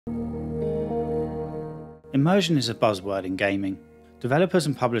Immersion is a buzzword in gaming. Developers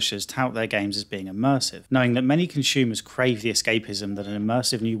and publishers tout their games as being immersive, knowing that many consumers crave the escapism that an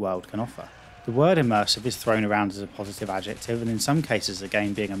immersive new world can offer. The word immersive is thrown around as a positive adjective, and in some cases a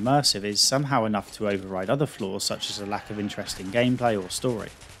game being immersive is somehow enough to override other flaws such as a lack of interesting gameplay or story.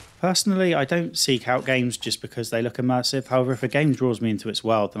 Personally, I don't seek out games just because they look immersive. However, if a game draws me into its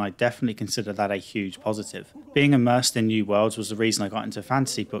world, then I definitely consider that a huge positive. Being immersed in new worlds was the reason I got into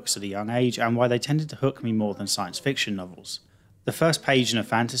fantasy books at a young age, and why they tended to hook me more than science fiction novels. The first page in a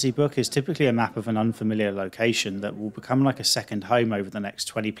fantasy book is typically a map of an unfamiliar location that will become like a second home over the next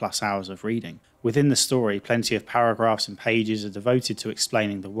 20 plus hours of reading. Within the story, plenty of paragraphs and pages are devoted to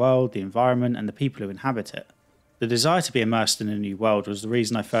explaining the world, the environment, and the people who inhabit it. The desire to be immersed in a new world was the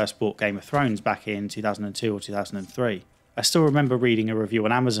reason I first bought Game of Thrones back in 2002 or 2003. I still remember reading a review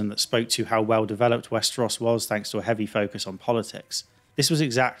on Amazon that spoke to how well developed Westeros was thanks to a heavy focus on politics. This was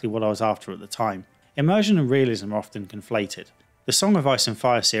exactly what I was after at the time. Immersion and realism are often conflated. The Song of Ice and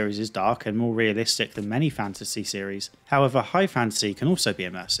Fire series is dark and more realistic than many fantasy series, however high fantasy can also be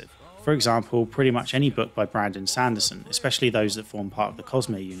immersive. For example, pretty much any book by Brandon Sanderson, especially those that form part of the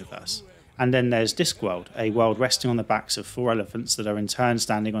Cosmere universe. And then there's Discworld, a world resting on the backs of 4 elephants that are in turn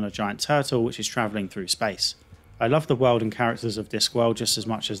standing on a giant turtle which is travelling through space. I love the world and characters of Discworld just as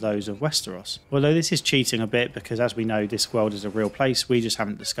much as those of Westeros, although this is cheating a bit because as we know Discworld is a real place, we just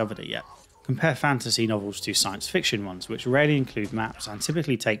haven't discovered it yet. Compare fantasy novels to science fiction ones, which rarely include maps and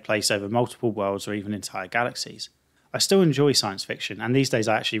typically take place over multiple worlds or even entire galaxies. I still enjoy science fiction, and these days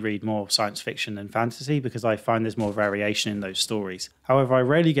I actually read more science fiction than fantasy because I find there's more variation in those stories. However, I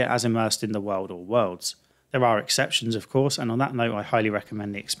rarely get as immersed in the world or worlds. There are exceptions, of course, and on that note I highly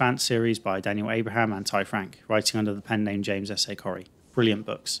recommend The Expanse series by Daniel Abraham and Ty Frank, writing under the pen name James S. A. Corey. Brilliant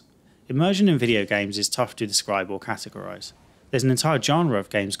books. Immersion in video games is tough to describe or categorise. There's an entire genre of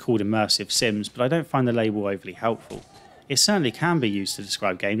games called immersive sims, but I don't find the label overly helpful. It certainly can be used to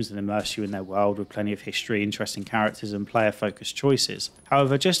describe games that immerse you in their world with plenty of history, interesting characters and player-focused choices.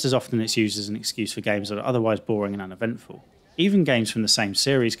 However, just as often it's used as an excuse for games that are otherwise boring and uneventful. Even games from the same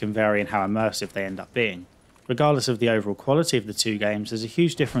series can vary in how immersive they end up being. Regardless of the overall quality of the two games, there's a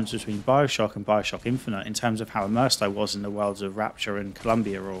huge difference between Bioshock and Bioshock Infinite in terms of how immersed I was in the worlds of Rapture and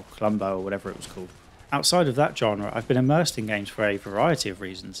Columbia or Columbo or whatever it was called. Outside of that genre, I've been immersed in games for a variety of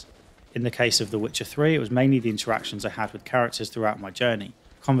reasons. In the case of The Witcher 3, it was mainly the interactions I had with characters throughout my journey.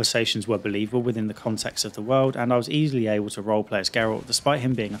 Conversations were believable within the context of the world, and I was easily able to roleplay as Geralt despite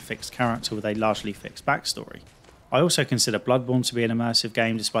him being a fixed character with a largely fixed backstory. I also consider Bloodborne to be an immersive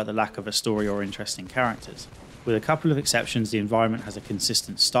game despite the lack of a story or interesting characters. With a couple of exceptions, the environment has a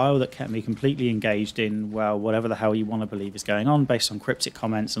consistent style that kept me completely engaged in, well, whatever the hell you want to believe is going on based on cryptic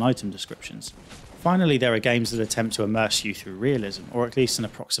comments and item descriptions. Finally, there are games that attempt to immerse you through realism, or at least an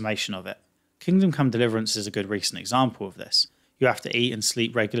approximation of it. Kingdom Come Deliverance is a good recent example of this. You have to eat and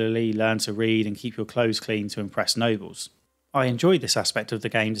sleep regularly, learn to read and keep your clothes clean to impress nobles. I enjoyed this aspect of the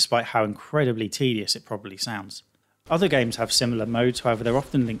game despite how incredibly tedious it probably sounds. Other games have similar modes, however they're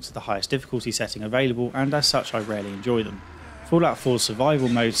often linked to the highest difficulty setting available, and as such I rarely enjoy them. Fallout 4's survival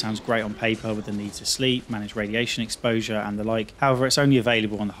mode sounds great on paper with the need to sleep, manage radiation exposure and the like, however it's only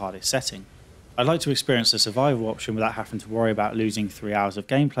available on the hardest setting. I'd like to experience the survival option without having to worry about losing 3 hours of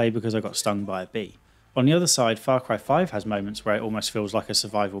gameplay because I got stung by a bee. On the other side, Far Cry 5 has moments where it almost feels like a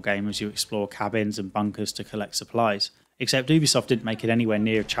survival game as you explore cabins and bunkers to collect supplies. Except Ubisoft didn't make it anywhere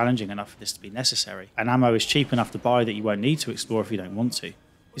near challenging enough for this to be necessary, and ammo is cheap enough to buy that you won't need to explore if you don't want to.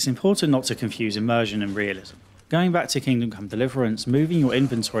 It's important not to confuse immersion and realism. Going back to Kingdom Come Deliverance, moving your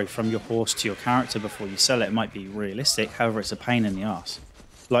inventory from your horse to your character before you sell it might be realistic, however it's a pain in the arse.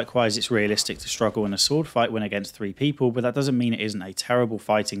 Likewise, it's realistic to struggle in a sword fight when against 3 people, but that doesn't mean it isn't a terrible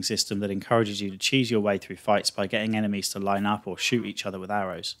fighting system that encourages you to cheese your way through fights by getting enemies to line up or shoot each other with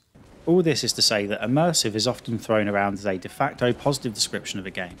arrows. All this is to say that immersive is often thrown around as a de facto positive description of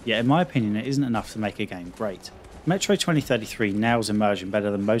a game, yet in my opinion it isn't enough to make a game great. Metro 2033 nails immersion better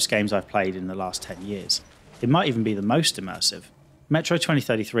than most games I've played in the last 10 years. It might even be the most immersive. Metro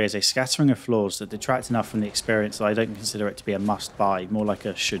 2033 has a scattering of flaws that detract enough from the experience that I don't consider it to be a must-buy, more like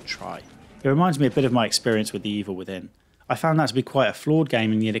a should-try. It reminds me a bit of my experience with The Evil Within. I found that to be quite a flawed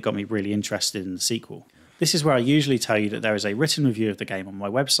game and yet it got me really interested in the sequel. This is where I usually tell you that there is a written review of the game on my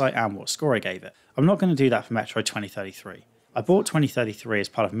website and what score I gave it. I'm not going to do that for Metro 2033. I bought 2033 as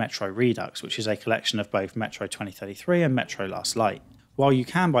part of Metro Redux, which is a collection of both Metro 2033 and Metro Last Light. While you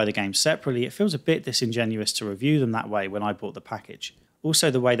can buy the games separately, it feels a bit disingenuous to review them that way when I bought the package. Also,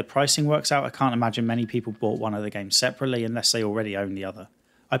 the way the pricing works out, I can't imagine many people bought one of the games separately unless they already own the other.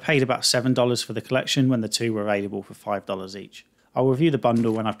 I paid about $7 for the collection when the two were available for $5 each. I'll review the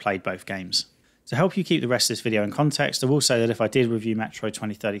bundle when I've played both games. To help you keep the rest of this video in context, I will say that if I did review Metroid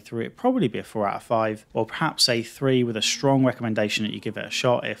 2033, it'd probably be a 4 out of 5, or perhaps a 3 with a strong recommendation that you give it a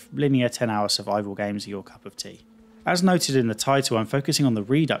shot if linear 10-hour survival games are your cup of tea. As noted in the title, I'm focusing on the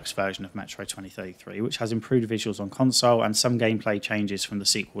Redux version of Metroid 2033, which has improved visuals on console and some gameplay changes from the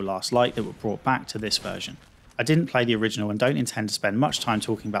sequel Last Light that were brought back to this version. I didn't play the original and don't intend to spend much time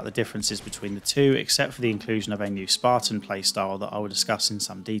talking about the differences between the two, except for the inclusion of a new Spartan playstyle that I will discuss in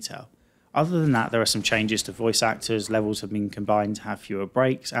some detail. Other than that, there are some changes to voice actors, levels have been combined to have fewer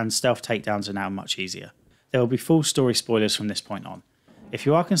breaks, and stealth takedowns are now much easier. There will be full story spoilers from this point on. If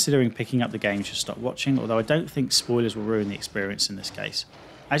you are considering picking up the game, just stop watching, although I don't think spoilers will ruin the experience in this case.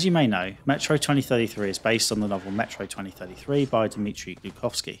 As you may know, Metroid 2033 is based on the novel Metroid 2033 by Dmitry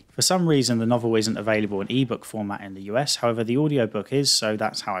Glukhovsky. For some reason, the novel isn't available in ebook format in the US, however the audiobook is, so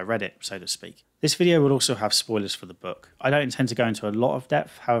that's how I read it, so to speak. This video will also have spoilers for the book. I don't intend to go into a lot of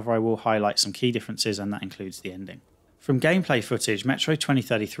depth, however I will highlight some key differences, and that includes the ending. From gameplay footage, Metroid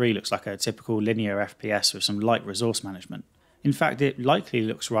 2033 looks like a typical linear FPS with some light resource management. In fact, it likely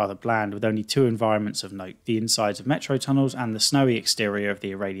looks rather bland, with only two environments of note, the insides of metro tunnels and the snowy exterior of the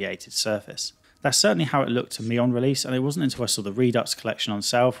irradiated surface. That's certainly how it looked to me on release, and it wasn't until I saw the Redux collection on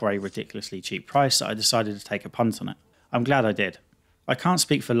sale for a ridiculously cheap price that I decided to take a punt on it. I'm glad I did. I can't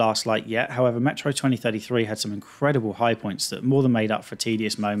speak for Last Light yet, however Metroid 2033 had some incredible high points that more than made up for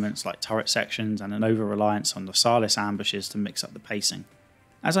tedious moments like turret sections and an over-reliance on the Nosalis ambushes to mix up the pacing.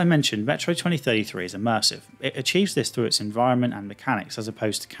 As I mentioned, Metroid 2033 is immersive. It achieves this through its environment and mechanics as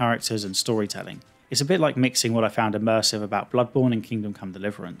opposed to characters and storytelling. It's a bit like mixing what I found immersive about Bloodborne and Kingdom Come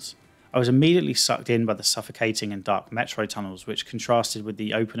Deliverance. I was immediately sucked in by the suffocating and dark Metroid tunnels, which contrasted with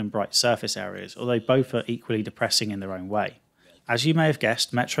the open and bright surface areas, although both are equally depressing in their own way. As you may have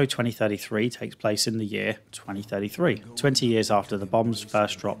guessed, Metroid 2033 takes place in the year 2033, 20 years after the bombs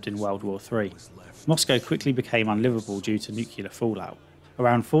first dropped in World War III. Moscow quickly became unlivable due to nuclear fallout.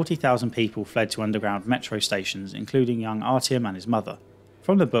 Around 40,000 people fled to underground metro stations, including young Artyom and his mother.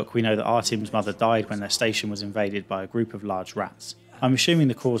 From the book, we know that Artyom's mother died when their station was invaded by a group of large rats. I'm assuming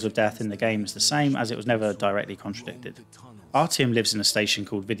the cause of death in the game is the same, as it was never directly contradicted. Artyom lives in a station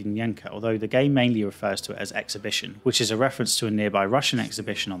called Vidinenka, although the game mainly refers to it as Exhibition, which is a reference to a nearby Russian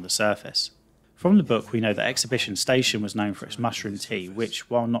exhibition on the surface. From the book, we know that Exhibition Station was known for its mushroom tea,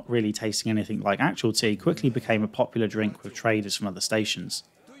 which, while not really tasting anything like actual tea, quickly became a popular drink with traders from other stations.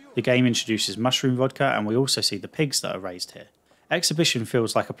 The game introduces mushroom vodka, and we also see the pigs that are raised here. Exhibition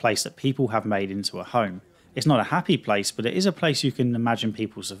feels like a place that people have made into a home. It's not a happy place, but it is a place you can imagine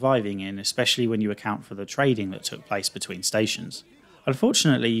people surviving in, especially when you account for the trading that took place between stations.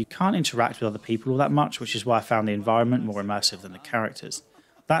 Unfortunately, you can't interact with other people all that much, which is why I found the environment more immersive than the characters.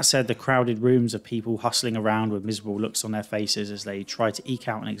 That said, the crowded rooms of people hustling around with miserable looks on their faces as they try to eke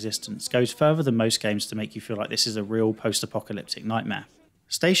out an existence goes further than most games to make you feel like this is a real post-apocalyptic nightmare.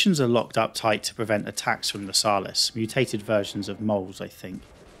 Stations are locked up tight to prevent attacks from Nosalis, mutated versions of moles I think.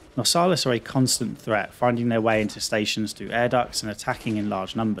 Nosalis are a constant threat, finding their way into stations through air ducts and attacking in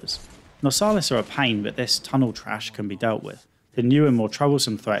large numbers. Nosalis are a pain, but this tunnel trash can be dealt with. The new and more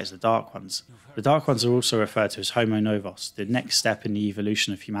troublesome threat is the Dark Ones. The Dark Ones are also referred to as Homo Novos, the next step in the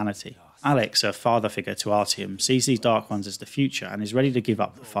evolution of humanity. Alex, a father figure to Artyom, sees these Dark Ones as the future and is ready to give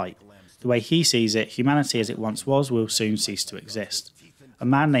up the fight. The way he sees it, humanity as it once was will soon cease to exist. A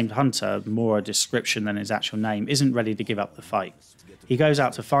man named Hunter, more a description than his actual name, isn't ready to give up the fight. He goes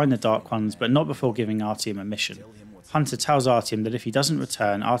out to find the Dark Ones, but not before giving Artyom a mission. Hunter tells Artyom that if he doesn't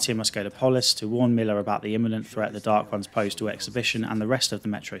return, Artyom must go to Polis to warn Miller about the imminent threat the Dark Ones pose to Exhibition and the rest of the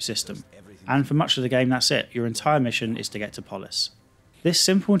Metro system. And for much of the game, that's it. Your entire mission is to get to Polis. This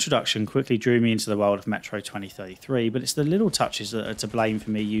simple introduction quickly drew me into the world of Metroid 2033, but it's the little touches that are to blame for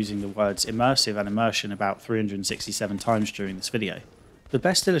me using the words immersive and immersion about 367 times during this video. The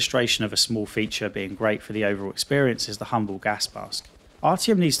best illustration of a small feature being great for the overall experience is the humble gas mask.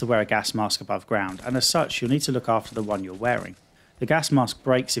 Artyom needs to wear a gas mask above ground, and as such you'll need to look after the one you're wearing. The gas mask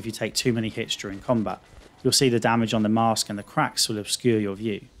breaks if you take too many hits during combat. You'll see the damage on the mask and the cracks will obscure your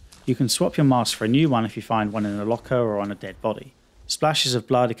view. You can swap your mask for a new one if you find one in a locker or on a dead body. Splashes of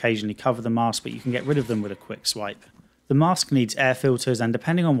blood occasionally cover the mask, but you can get rid of them with a quick swipe. The mask needs air filters, and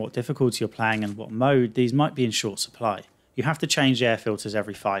depending on what difficulty you're playing and what mode, these might be in short supply. You have to change the air filters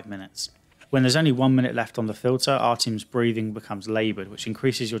every 5 minutes. When there's only 1 minute left on the filter, Artyom's breathing becomes laboured, which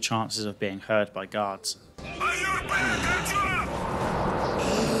increases your chances of being heard by guards.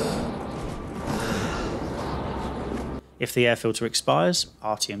 If the air filter expires,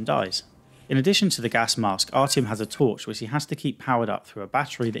 Artyom dies. In addition to the gas mask, Artyom has a torch which he has to keep powered up through a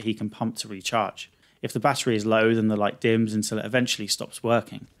battery that he can pump to recharge. If the battery is low, then the light dims until it eventually stops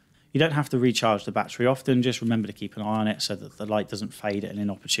working. You don't have to recharge the battery often, just remember to keep an eye on it so that the light doesn't fade at an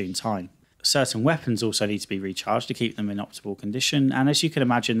inopportune time. Certain weapons also need to be recharged to keep them in optimal condition, and as you can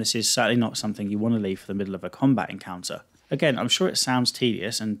imagine, this is certainly not something you want to leave for the middle of a combat encounter. Again, I'm sure it sounds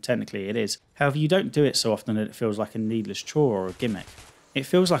tedious, and technically it is. However, you don't do it so often that it feels like a needless chore or a gimmick. It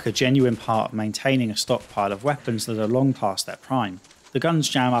feels like a genuine part of maintaining a stockpile of weapons that are long past their prime. The guns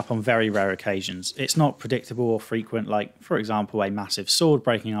jam up on very rare occasions. It's not predictable or frequent like, for example, a massive sword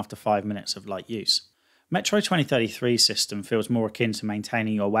breaking after 5 minutes of light use. Metro 2033's system feels more akin to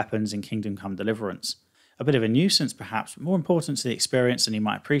maintaining your weapons in Kingdom Come Deliverance. A bit of a nuisance perhaps, but more important to the experience than you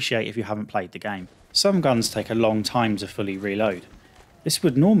might appreciate if you haven't played the game. Some guns take a long time to fully reload. This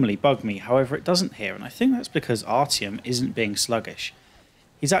would normally bug me, however it doesn't here, and I think that's because Artyom isn't being sluggish.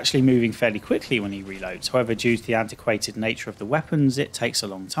 He's actually moving fairly quickly when he reloads, however due to the antiquated nature of the weapons it takes a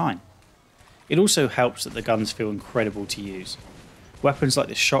long time. It also helps that the guns feel incredible to use. Weapons like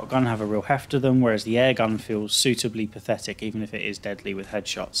the shotgun have a real heft to them, whereas the airgun feels suitably pathetic even if it is deadly with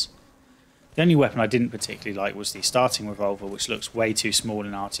headshots. The only weapon I didn't particularly like was the starting revolver, which looks way too small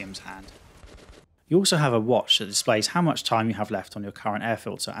in Artyom's hand. You also have a watch that displays how much time you have left on your current air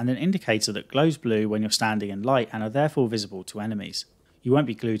filter and an indicator that glows blue when you're standing in light and are therefore visible to enemies. You won't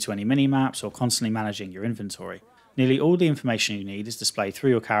be glued to any mini-maps or constantly managing your inventory. Nearly all the information you need is displayed through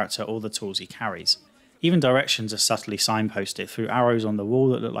your character or the tools he carries. Even directions are subtly signposted through arrows on the wall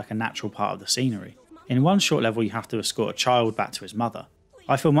that look like a natural part of the scenery. In one short level you have to escort a child back to his mother.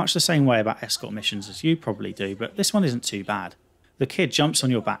 I feel much the same way about escort missions as you probably do, but this one isn't too bad. The kid jumps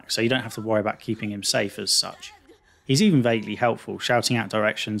on your back so you don't have to worry about keeping him safe as such. He's even vaguely helpful, shouting out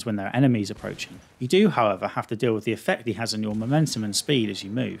directions when there are enemies approaching. You do, however, have to deal with the effect he has on your momentum and speed as you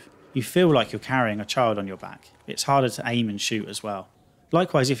move. You feel like you're carrying a child on your back. It's harder to aim and shoot as well.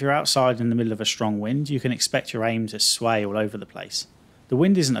 Likewise, if you're outside in the middle of a strong wind, you can expect your aim to sway all over the place. The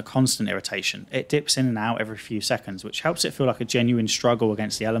wind isn't a constant irritation, it dips in and out every few seconds, which helps it feel like a genuine struggle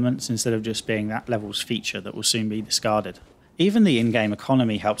against the elements instead of just being that level's feature that will soon be discarded. Even the in-game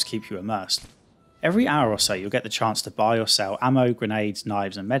economy helps keep you immersed. Every hour or so you'll get the chance to buy or sell ammo, grenades,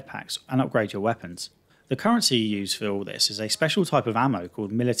 knives and medpacks and upgrade your weapons. The currency you use for all this is a special type of ammo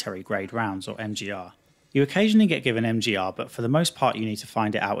called military grade rounds or MGR. You occasionally get given MGR, but for the most part you need to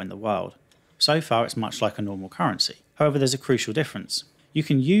find it out in the world. So far it's much like a normal currency. However, there's a crucial difference. You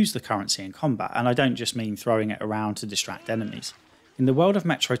can use the currency in combat, and I don't just mean throwing it around to distract enemies. In the world of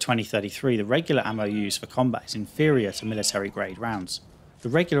Metro 2033, the regular ammo used for combat is inferior to military grade rounds. The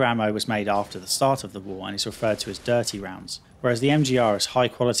regular ammo was made after the start of the war and is referred to as dirty rounds, whereas the MGR is high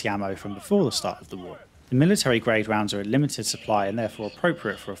quality ammo from before the start of the war. The military grade rounds are a limited supply and therefore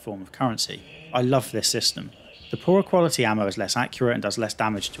appropriate for a form of currency. I love this system. The poorer quality ammo is less accurate and does less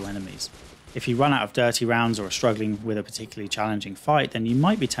damage to enemies. If you run out of dirty rounds or are struggling with a particularly challenging fight, then you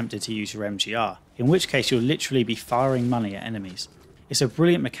might be tempted to use your MGR, in which case you'll literally be firing money at enemies. It's a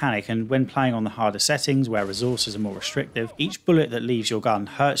brilliant mechanic, and when playing on the harder settings where resources are more restrictive, each bullet that leaves your gun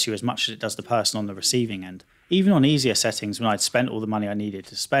hurts you as much as it does the person on the receiving end. Even on easier settings when I'd spent all the money I needed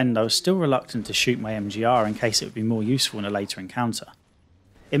to spend, I was still reluctant to shoot my MGR in case it would be more useful in a later encounter.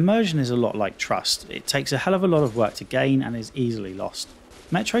 Immersion is a lot like Trust. It takes a hell of a lot of work to gain and is easily lost.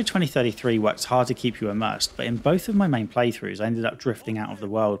 Metro 2033 works hard to keep you immersed, but in both of my main playthroughs I ended up drifting out of the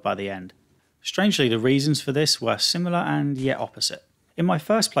world by the end. Strangely, the reasons for this were similar and yet opposite. In my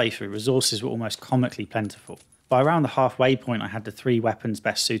first playthrough, resources were almost comically plentiful. By around the halfway point I had the 3 weapons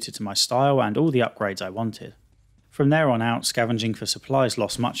best suited to my style and all the upgrades I wanted. From there on out, scavenging for supplies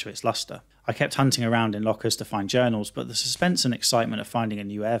lost much of its luster. I kept hunting around in lockers to find journals, but the suspense and excitement of finding a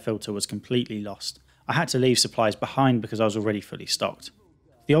new air filter was completely lost. I had to leave supplies behind because I was already fully stocked.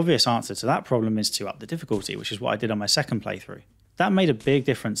 The obvious answer to that problem is to up the difficulty, which is what I did on my second playthrough. That made a big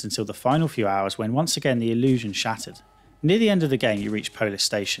difference until the final few hours when once again the illusion shattered. Near the end of the game you reach Polis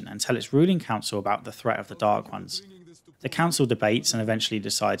Station and tell its ruling council about the threat of the Dark Ones. The council debates and eventually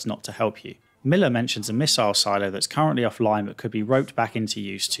decides not to help you. Miller mentions a missile silo that's currently offline but could be roped back into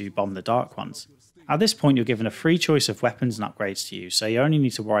use to bomb the Dark Ones. At this point you're given a free choice of weapons and upgrades to use, so you only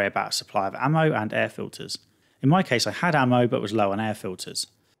need to worry about a supply of ammo and air filters. In my case I had ammo but was low on air filters.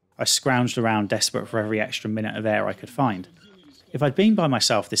 I scrounged around desperate for every extra minute of air I could find. If I'd been by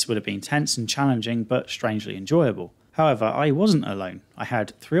myself this would have been tense and challenging but strangely enjoyable. However, I wasn't alone. I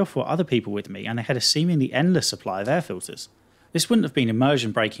had 3 or 4 other people with me and I had a seemingly endless supply of air filters. This wouldn't have been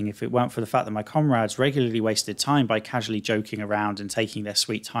immersion breaking if it weren't for the fact that my comrades regularly wasted time by casually joking around and taking their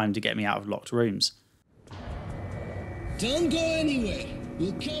sweet time to get me out of locked rooms. Don't go anywhere.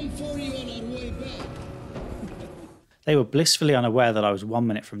 We'll come for you on our way back. They were blissfully unaware that I was 1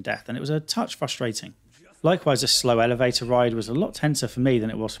 minute from death and it was a touch frustrating. Likewise, a slow elevator ride was a lot tenser for me than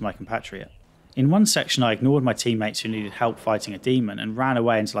it was for my compatriot. In one section I ignored my teammates who needed help fighting a demon and ran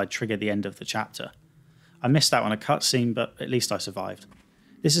away until I triggered the end of the chapter. I missed out on a cutscene, but at least I survived.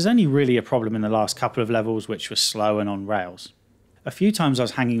 This is only really a problem in the last couple of levels, which were slow and on rails. A few times I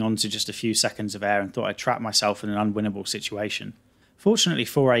was hanging on to just a few seconds of air and thought I'd trapped myself in an unwinnable situation. Fortunately,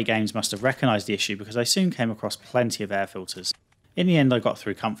 4A Games must have recognised the issue because I soon came across plenty of air filters. In the end I got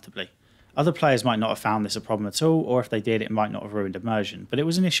through comfortably. Other players might not have found this a problem at all, or if they did it might not have ruined immersion, but it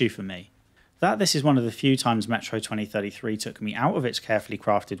was an issue for me. That this is one of the few times Metro 2033 took me out of its carefully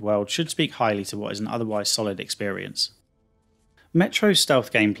crafted world should speak highly to what is an otherwise solid experience. Metro's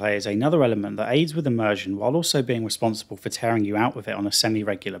stealth gameplay is another element that aids with immersion while also being responsible for tearing you out with it on a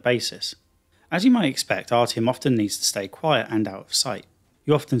semi-regular basis. As you might expect, our team often needs to stay quiet and out of sight.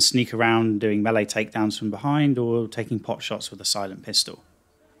 You often sneak around doing melee takedowns from behind or taking pot shots with a silent pistol.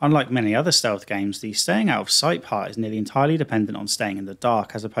 Unlike many other stealth games, the staying out of sight part is nearly entirely dependent on staying in the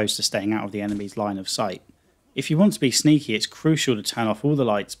dark as opposed to staying out of the enemy's line of sight. If you want to be sneaky, it's crucial to turn off all the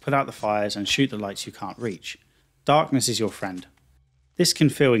lights, put out the fires and shoot the lights you can't reach. Darkness is your friend. This can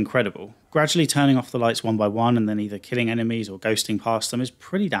feel incredible. Gradually turning off the lights one by one and then either killing enemies or ghosting past them is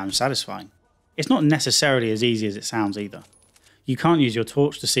pretty damn satisfying. It's not necessarily as easy as it sounds either. You can't use your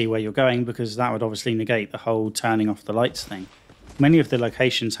torch to see where you're going because that would obviously negate the whole turning off the lights thing. Many of the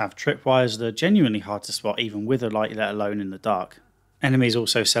locations have tripwires that are genuinely hard to spot even with a light, let alone in the dark. Enemies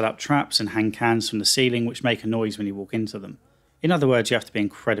also set up traps and hang cans from the ceiling which make a noise when you walk into them. In other words, you have to be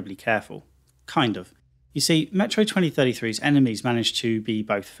incredibly careful. Kind of. You see, Metro 2033's enemies manage to be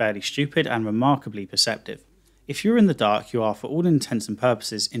both fairly stupid and remarkably perceptive. If you're in the dark, you are for all intents and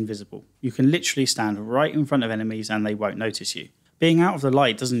purposes invisible. You can literally stand right in front of enemies and they won't notice you. Being out of the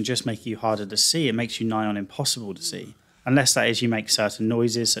light doesn't just make you harder to see, it makes you nigh on impossible to see. Unless that is you make certain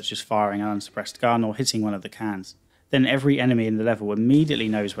noises such as firing an unsuppressed gun or hitting one of the cans. Then every enemy in the level immediately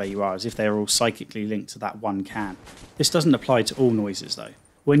knows where you are as if they are all psychically linked to that one can. This doesn't apply to all noises though.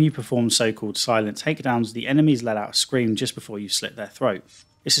 When you perform so-called silent takedowns, the enemies let out a scream just before you slit their throat.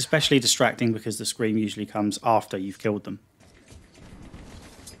 It's especially distracting because the scream usually comes after you've killed them.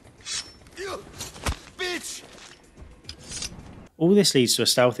 Bitch! All this leads to a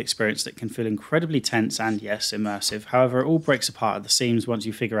stealth experience that can feel incredibly tense and, yes, immersive, however it all breaks apart at the seams once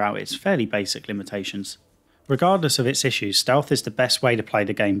you figure out its fairly basic limitations. Regardless of its issues, stealth is the best way to play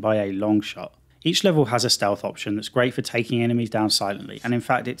the game by a long shot. Each level has a stealth option that's great for taking enemies down silently, and in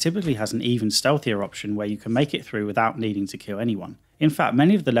fact it typically has an even stealthier option where you can make it through without needing to kill anyone. In fact,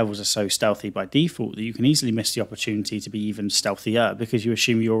 many of the levels are so stealthy by default that you can easily miss the opportunity to be even stealthier because you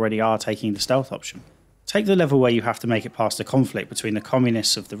assume you already are taking the stealth option. Take the level where you have to make it past a conflict between the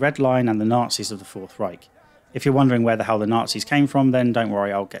communists of the Red Line and the Nazis of the Fourth Reich. If you're wondering where the hell the Nazis came from, then don't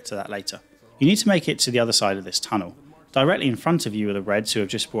worry, I'll get to that later. You need to make it to the other side of this tunnel. Directly in front of you are the Reds who have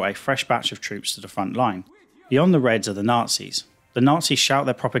just brought a fresh batch of troops to the front line. Beyond the Reds are the Nazis. The Nazis shout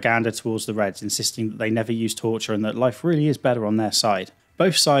their propaganda towards the Reds, insisting that they never use torture and that life really is better on their side.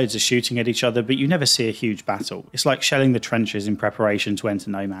 Both sides are shooting at each other, but you never see a huge battle. It's like shelling the trenches in preparation to enter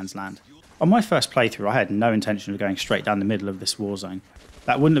no man's land. On my first playthrough, I had no intention of going straight down the middle of this war zone.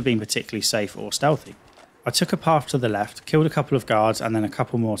 That wouldn't have been particularly safe or stealthy. I took a path to the left, killed a couple of guards and then a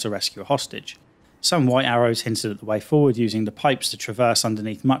couple more to rescue a hostage. Some white arrows hinted at the way forward, using the pipes to traverse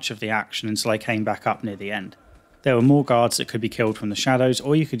underneath much of the action until I came back up near the end. There were more guards that could be killed from the shadows,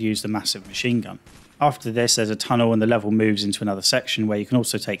 or you could use the massive machine gun. After this there's a tunnel and the level moves into another section where you can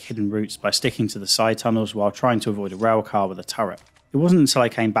also take hidden routes by sticking to the side tunnels while trying to avoid a rail car with a turret. It wasn't until I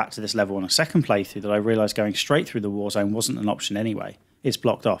came back to this level on a second playthrough that I realised going straight through the war zone wasn't an option anyway. It's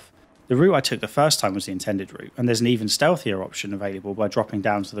blocked off. The route I took the first time was the intended route, and there's an even stealthier option available by dropping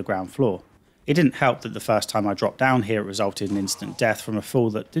down to the ground floor. It didn't help that the first time I dropped down here it resulted in instant death from a fall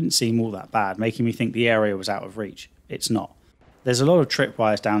that didn't seem all that bad, making me think the area was out of reach. It's not. There's a lot of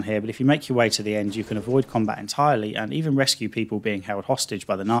tripwires down here, but if you make your way to the end you can avoid combat entirely and even rescue people being held hostage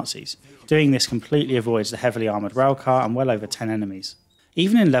by the Nazis. Doing this completely avoids the heavily armoured railcar and well over 10 enemies.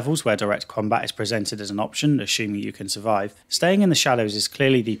 Even in levels where direct combat is presented as an option, assuming you can survive, staying in the shadows is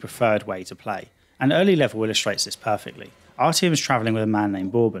clearly the preferred way to play. An early level illustrates this perfectly. Artyom is travelling with a man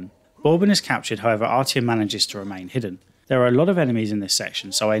named Bourbon. Bourbon is captured, however Artyom manages to remain hidden. There are a lot of enemies in this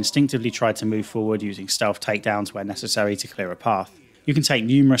section, so I instinctively tried to move forward using stealth takedowns where necessary to clear a path. You can take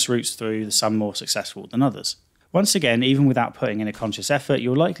numerous routes through, some more successful than others. Once again, even without putting in a conscious effort,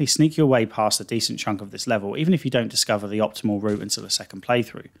 you'll likely sneak your way past a decent chunk of this level, even if you don't discover the optimal route until a second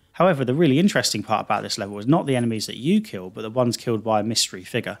playthrough. However, the really interesting part about this level is not the enemies that you kill, but the ones killed by a mystery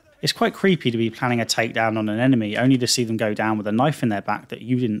figure. It's quite creepy to be planning a takedown on an enemy only to see them go down with a knife in their back that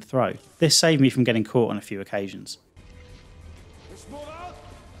you didn't throw. This saved me from getting caught on a few occasions.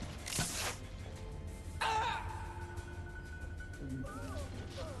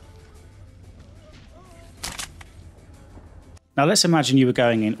 Now let's imagine you were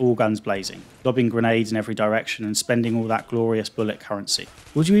going in all guns blazing, lobbing grenades in every direction and spending all that glorious bullet currency.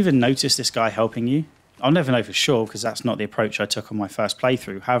 Would you even notice this guy helping you? I'll never know for sure because that's not the approach I took on my first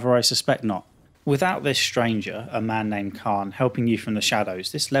playthrough, however I suspect not. Without this stranger, a man named Khan, helping you from the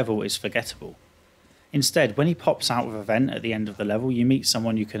shadows, this level is forgettable. Instead, when he pops out of a vent at the end of the level, you meet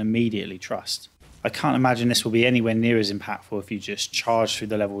someone you can immediately trust. I can't imagine this will be anywhere near as impactful if you just charge through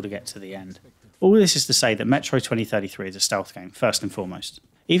the level to get to the end. All this is to say that Metro 2033 is a stealth game, first and foremost.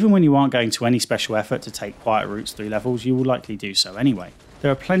 Even when you aren't going to any special effort to take quiet routes through levels, you will likely do so anyway.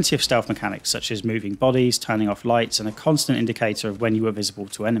 There are plenty of stealth mechanics such as moving bodies, turning off lights, and a constant indicator of when you are visible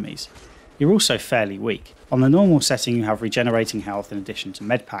to enemies. You're also fairly weak. On the normal setting you have regenerating health in addition to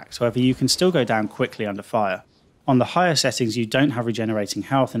medpacks, however you can still go down quickly under fire. On the higher settings you don't have regenerating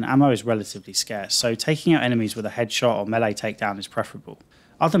health and ammo is relatively scarce, so taking out enemies with a headshot or melee takedown is preferable.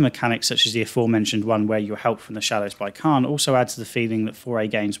 Other mechanics such as the aforementioned one where you're helped from the shadows by Khan also add to the feeling that 4A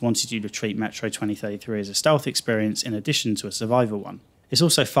Games wanted you to treat Metro 2033 as a stealth experience in addition to a survival one. It's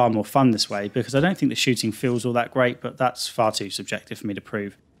also far more fun this way because I don't think the shooting feels all that great, but that's far too subjective for me to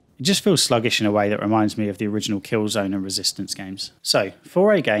prove. It just feels sluggish in a way that reminds me of the original Killzone and Resistance games. So,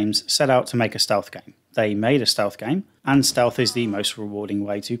 4A Games set out to make a stealth game. They made a stealth game, and stealth is the most rewarding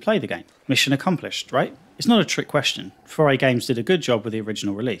way to play the game. Mission accomplished, right? It's not a trick question. 4A Games did a good job with the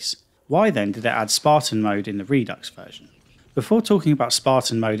original release. Why then did it add Spartan mode in the Redux version? Before talking about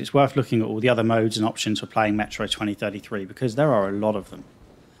Spartan mode, it's worth looking at all the other modes and options for playing Metro 2033 because there are a lot of them.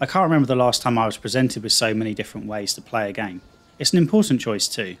 I can't remember the last time I was presented with so many different ways to play a game. It's an important choice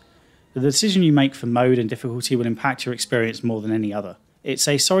too. The decision you make for mode and difficulty will impact your experience more than any other. It's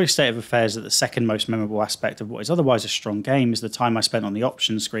a sorry state of affairs that the second most memorable aspect of what is otherwise a strong game is the time I spent on the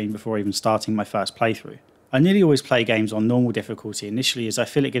options screen before even starting my first playthrough. I nearly always play games on normal difficulty initially as I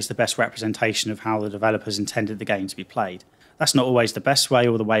feel it gives the best representation of how the developers intended the game to be played. That's not always the best way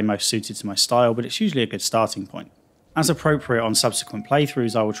or the way most suited to my style, but it's usually a good starting point. As appropriate on subsequent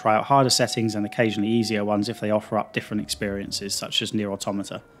playthroughs, I will try out harder settings and occasionally easier ones if they offer up different experiences, such as Nier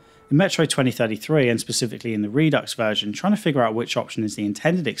Automata. In Metro 2033, and specifically in the Redux version, trying to figure out which option is the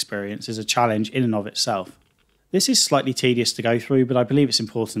intended experience is a challenge in and of itself. This is slightly tedious to go through, but I believe it's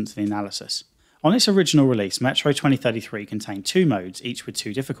important to the analysis. On its original release, Metro 2033 contained 2 modes, each with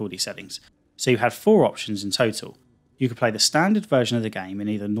 2 difficulty settings, so you had 4 options in total. You could play the standard version of the game in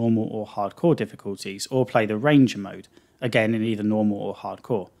either normal or hardcore difficulties, or play the Ranger mode, again in either normal or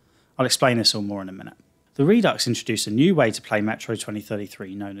hardcore. I'll explain this all more in a minute. The Redux introduced a new way to play Metro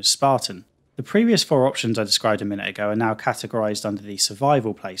 2033 known as Spartan. The previous 4 options I described a minute ago are now categorised under the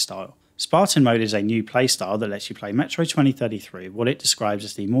survival playstyle. Spartan mode is a new playstyle that lets you play Metro 2033 with what it describes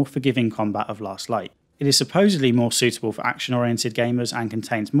as the more forgiving combat of Last Light. It is supposedly more suitable for action-oriented gamers and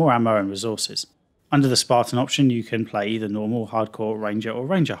contains more ammo and resources. Under the Spartan option you can play either normal, hardcore, ranger or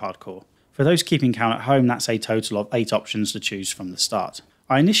ranger hardcore. For those keeping count at home, that's a total of 8 options to choose from the start.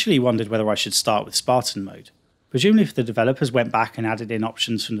 I initially wondered whether I should start with Spartan mode. Presumably if the developers went back and added in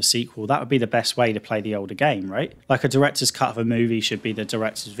options from the sequel, that would be the best way to play the older game, right? Like a director's cut of a movie should be the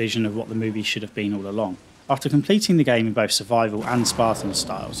director's vision of what the movie should have been all along. After completing the game in both survival and Spartan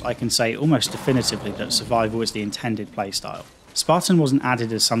styles, I can say almost definitively that survival is the intended playstyle. Spartan wasn't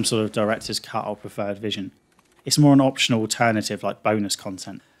added as some sort of director's cut or preferred vision. It's more an optional alternative like bonus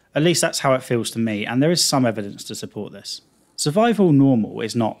content. At least that's how it feels to me, and there is some evidence to support this. Survival normal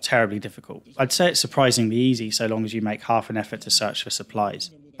is not terribly difficult. I'd say it's surprisingly easy so long as you make half an effort to search for supplies.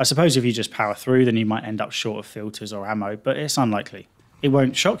 I suppose if you just power through then you might end up short of filters or ammo, but it's unlikely. It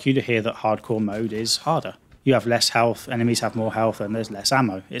won't shock you to hear that hardcore mode is harder. You have less health, enemies have more health, and there's less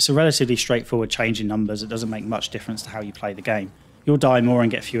ammo. It's a relatively straightforward change in numbers that doesn't make much difference to how you play the game. You'll die more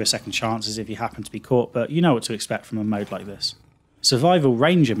and get fewer second chances if you happen to be caught, but you know what to expect from a mode like this. Survival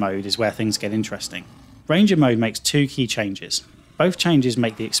Ranger mode is where things get interesting. Ranger mode makes 2 key changes. Both changes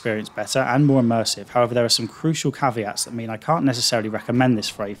make the experience better and more immersive, however there are some crucial caveats that mean I can't necessarily recommend this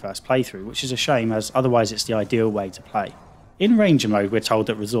for a first playthrough, which is a shame as otherwise it's the ideal way to play. In Ranger mode we're told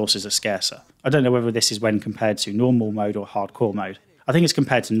that resources are scarcer. I don't know whether this is when compared to normal mode or hardcore mode. I think it's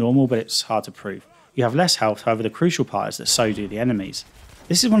compared to normal, but it's hard to prove. You have less health, however the crucial part is that so do the enemies.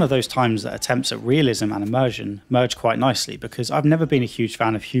 This is one of those times that attempts at realism and immersion merge quite nicely, because I've never been a huge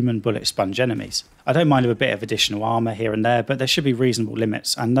fan of human bullet sponge enemies. I don't mind a bit of additional armour here and there, but there should be reasonable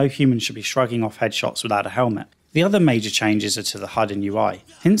limits, and no human should be shrugging off headshots without a helmet. The other major changes are to the HUD and UI.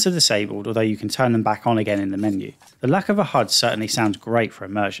 Hints are disabled, although you can turn them back on again in the menu. The lack of a HUD certainly sounds great for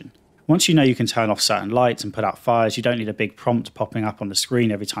immersion. Once you know you can turn off certain lights and put out fires, you don't need a big prompt popping up on the screen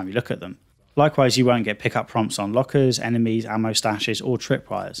every time you look at them. Likewise, you won't get pickup prompts on lockers, enemies, ammo stashes, or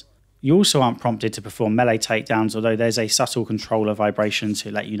tripwires. You also aren't prompted to perform melee takedowns, although there's a subtle controller vibration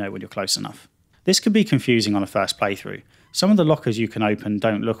to let you know when you're close enough. This could be confusing on a first playthrough. Some of the lockers you can open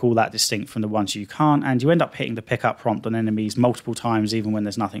don't look all that distinct from the ones you can't, and you end up hitting the pickup prompt on enemies multiple times even when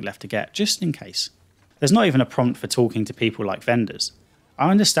there's nothing left to get, just in case. There's not even a prompt for talking to people like vendors. I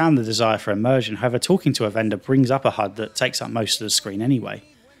understand the desire for immersion, however talking to a vendor brings up a HUD that takes up most of the screen anyway.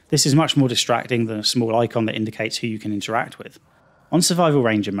 This is much more distracting than a small icon that indicates who you can interact with. On Survival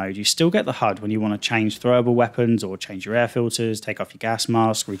Ranger mode, you still get the HUD when you want to change throwable weapons or change your air filters, take off your gas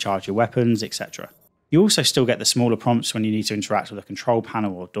mask, recharge your weapons, etc. You also still get the smaller prompts when you need to interact with a control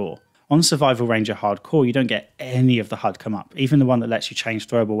panel or door. On Survival Ranger Hardcore, you don't get any of the HUD come up, even the one that lets you change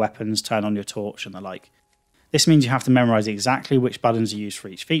throwable weapons, turn on your torch and the like. This means you have to memorise exactly which buttons are used for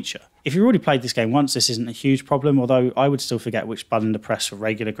each feature. If you've already played this game once, this isn't a huge problem, although I would still forget which button to press for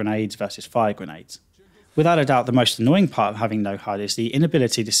regular grenades versus fire grenades. Without a doubt, the most annoying part of having no HUD is the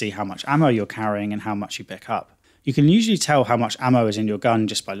inability to see how much ammo you're carrying and how much you pick up. You can usually tell how much ammo is in your gun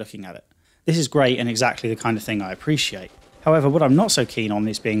just by looking at it. This is great and exactly the kind of thing I appreciate. However, what I'm not so keen on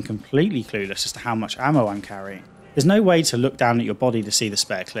is being completely clueless as to how much ammo I'm carrying. There's no way to look down at your body to see the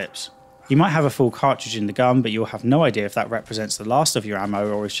spare clips. You might have a full cartridge in the gun, but you'll have no idea if that represents the last of your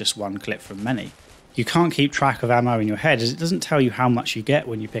ammo or is just one clip from many. You can't keep track of ammo in your head as it doesn't tell you how much you get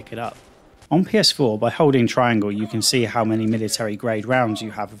when you pick it up. On PS4, by holding triangle, you can see how many military grade rounds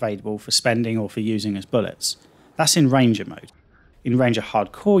you have available for spending or for using as bullets. That's in Ranger mode. In Ranger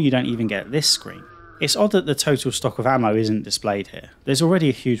Hardcore, you don't even get this screen. It's odd that the total stock of ammo isn't displayed here. There's already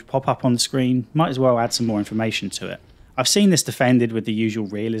a huge pop-up on the screen, might as well add some more information to it. I've seen this defended with the usual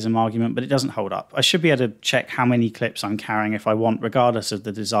realism argument, but it doesn't hold up. I should be able to check how many clips I'm carrying if I want, regardless of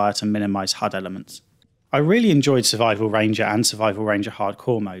the desire to minimise HUD elements. I really enjoyed Survival Ranger and Survival Ranger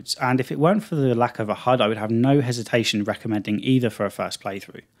Hardcore modes, and if it weren't for the lack of a HUD, I would have no hesitation recommending either for a first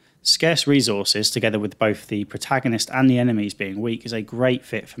playthrough. Scarce resources, together with both the protagonist and the enemies being weak, is a great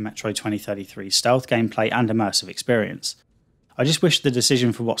fit for Metro 2033's stealth gameplay and immersive experience. I just wish the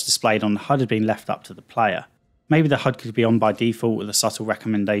decision for what's displayed on the HUD had been left up to the player. Maybe the HUD could be on by default with a subtle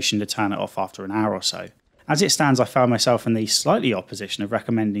recommendation to turn it off after an hour or so. As it stands, I found myself in the slightly odd position of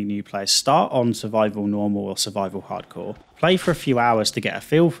recommending new players start on Survival Normal or Survival Hardcore, play for a few hours to get a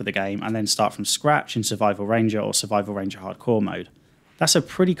feel for the game, and then start from scratch in Survival Ranger or Survival Ranger Hardcore mode. That's a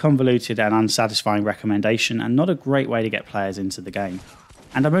pretty convoluted and unsatisfying recommendation, and not a great way to get players into the game.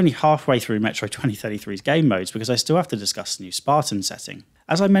 And I'm only halfway through Metro 2033's game modes because I still have to discuss the new Spartan setting.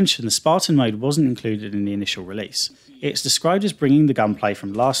 As I mentioned, the Spartan mode wasn't included in the initial release. It's described as bringing the gunplay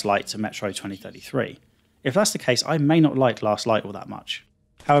from Last Light to Metro 2033. If that's the case, I may not like Last Light all that much.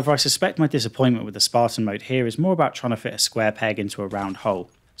 However, I suspect my disappointment with the Spartan mode here is more about trying to fit a square peg into a round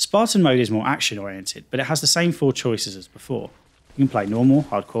hole. Spartan mode is more action oriented, but it has the same 4 choices as before. You can play Normal,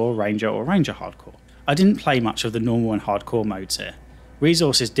 Hardcore, Ranger or Ranger Hardcore. I didn't play much of the Normal and Hardcore modes here.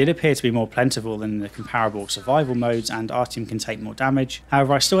 Resources did appear to be more plentiful than the comparable survival modes, and our team can take more damage.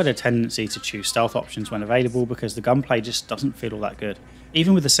 However, I still had a tendency to choose stealth options when available because the gunplay just doesn't feel all that good.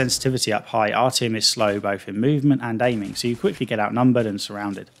 Even with the sensitivity up high, our team is slow both in movement and aiming, so you quickly get outnumbered and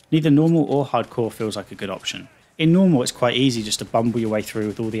surrounded. Neither Normal or Hardcore feels like a good option. In Normal, it's quite easy just to bumble your way through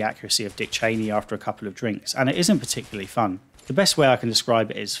with all the accuracy of Dick Cheney after a couple of drinks, and it isn't particularly fun. The best way I can describe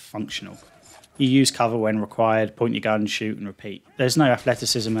it is functional. You use cover when required, point your gun, shoot and repeat. There's no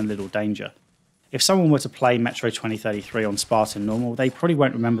athleticism and little danger. If someone were to play Metro 2033 on Spartan Normal, they probably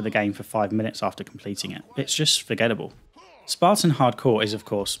won't remember the game for 5 minutes after completing it. It's just forgettable. Spartan Hardcore is of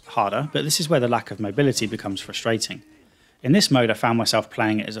course harder, but this is where the lack of mobility becomes frustrating. In this mode I found myself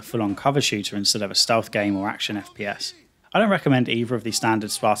playing it as a full-on cover shooter instead of a stealth game or action FPS. I don't recommend either of the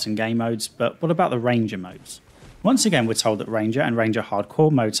standard Spartan game modes, but what about the Ranger modes? Once again, we're told that Ranger and Ranger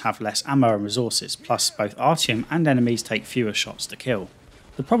Hardcore modes have less ammo and resources, plus both our team and enemies take fewer shots to kill.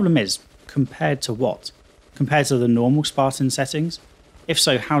 The problem is, compared to what? Compared to the normal Spartan settings? If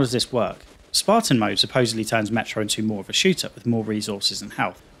so, how does this work? Spartan mode supposedly turns Metro into more of a shooter with more resources and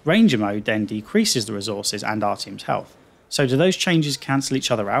health. Ranger mode then decreases the resources and our team's health. So do those changes cancel each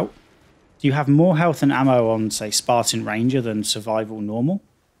other out? Do you have more health and ammo on, say, Spartan Ranger than Survival Normal?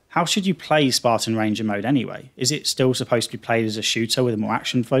 How should you play Spartan Ranger mode anyway? Is it still supposed to be played as a shooter with a more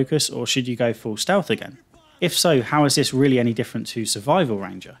action focus, or should you go full stealth again? If so, how is this really any different to Survival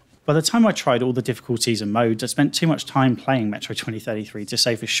Ranger? By the time I tried all the difficulties and modes, I spent too much time playing Metro 2033 to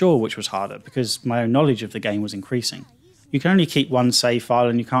say for sure which was harder, because my own knowledge of the game was increasing. You can only keep one save file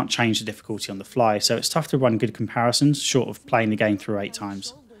and you can't change the difficulty on the fly, so it's tough to run good comparisons short of playing the game through 8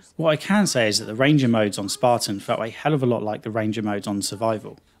 times. What I can say is that the Ranger modes on Spartan felt a hell of a lot like the Ranger modes on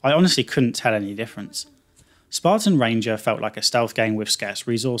Survival. I honestly couldn't tell any difference. Spartan Ranger felt like a stealth game with scarce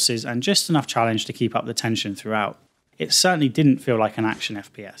resources and just enough challenge to keep up the tension throughout. It certainly didn't feel like an action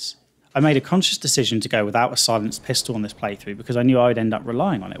FPS. I made a conscious decision to go without a silenced pistol on this playthrough because I knew I would end up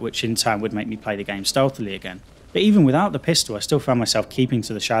relying on it, which in turn would make me play the game stealthily again. But even without the pistol, I still found myself keeping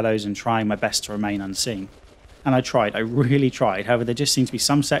to the shadows and trying my best to remain unseen. And I really tried, however there just seemed to be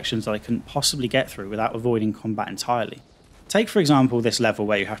some sections that I couldn't possibly get through without avoiding combat entirely. Take for example this level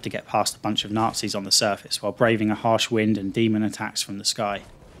where you have to get past a bunch of Nazis on the surface while braving a harsh wind and demon attacks from the sky.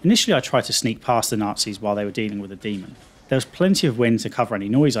 Initially I tried to sneak past the Nazis while they were dealing with a demon. There was plenty of wind to cover any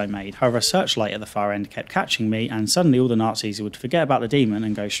noise I made, however a searchlight at the far end kept catching me and suddenly all the Nazis would forget about the demon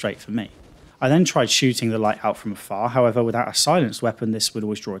and go straight for me. I then tried shooting the light out from afar, however without a silenced weapon this would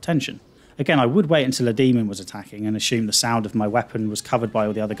always draw attention. Again, I would wait until a demon was attacking and assume the sound of my weapon was covered by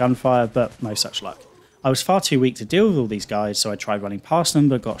all the other gunfire, but no such luck. I was far too weak to deal with all these guys, so I tried running past them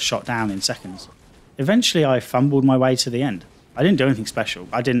but got shot down in seconds. Eventually I fumbled my way to the end. I didn't do anything special,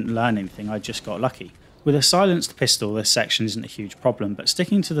 I didn't learn anything, I just got lucky. With a silenced pistol this section isn't a huge problem, but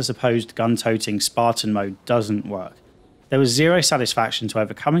sticking to the supposed gun-toting Spartan mode doesn't work. There was zero satisfaction to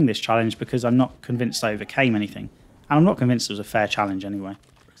overcoming this challenge because I'm not convinced I overcame anything, and I'm not convinced it was a fair challenge anyway.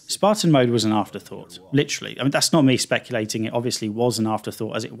 Spartan mode was an afterthought, literally. I mean, that's not me speculating, it obviously was an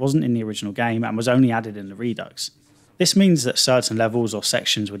afterthought as it wasn't in the original game and was only added in the Redux. This means that certain levels or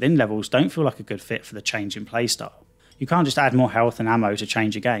sections within levels don't feel like a good fit for the change in playstyle. You can't just add more health and ammo to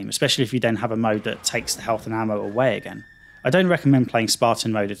change a game, especially if you then have a mode that takes the health and ammo away again. I don't recommend playing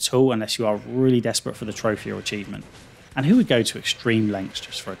Spartan mode at all unless you are really desperate for the trophy or achievement. And who would go to extreme lengths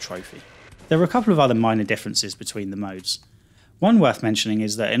just for a trophy? There are a couple of other minor differences between the modes. One worth mentioning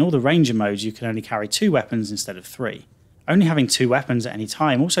is that in all the Ranger modes you can only carry 2 weapons instead of 3. Only having 2 weapons at any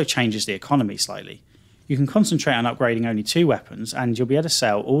time also changes the economy slightly. You can concentrate on upgrading only 2 weapons and you'll be able to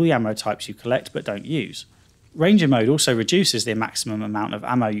sell all the ammo types you collect but don't use. Ranger mode also reduces the maximum amount of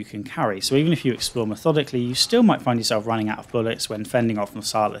ammo you can carry, so even if you explore methodically you still might find yourself running out of bullets when fending off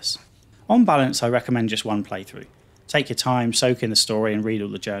Marsalis. On balance I recommend just one playthrough. Take your time, soak in the story and read all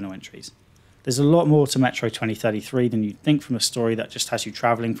the journal entries. There's a lot more to Metro 2033 than you'd think from a story that just has you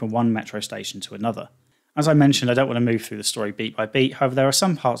travelling from one metro station to another. As I mentioned, I don't want to move through the story beat by beat, however there are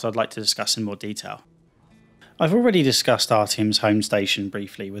some parts I'd like to discuss in more detail. I've already discussed Artyom's home station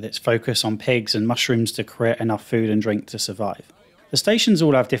briefly, with its focus on pigs and mushrooms to create enough food and drink to survive. The stations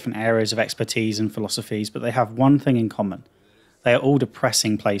all have different areas of expertise and philosophies, but they have one thing in common. They are all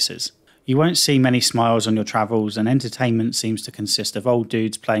depressing places. You won't see many smiles on your travels, and entertainment seems to consist of old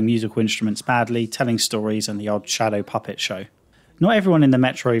dudes playing musical instruments badly, telling stories, and the odd shadow puppet show. Not everyone in the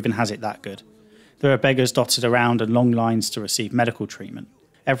metro even has it that good. There are beggars dotted around and long lines to receive medical treatment.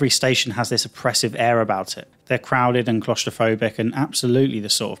 Every station has this oppressive air about it. They're crowded and claustrophobic and absolutely the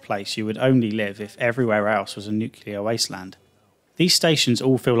sort of place you would only live if everywhere else was a nuclear wasteland. These stations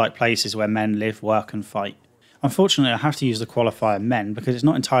all feel like places where men live, work and fight. Unfortunately, I have to use the qualifier men because it's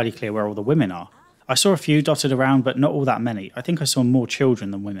not entirely clear where all the women are. I saw a few dotted around, but not all that many. I think I saw more children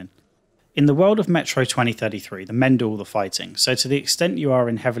than women. In the world of Metro 2033, the men do all the fighting, so to the extent you are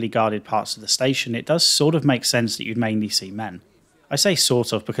in heavily guarded parts of the station, it does sort of make sense that you'd mainly see men. I say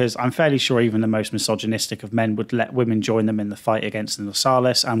sort of because I'm fairly sure even the most misogynistic of men would let women join them in the fight against the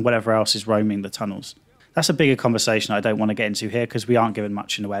Marsalis and whatever else is roaming the tunnels. That's a bigger conversation I don't want to get into here because we aren't given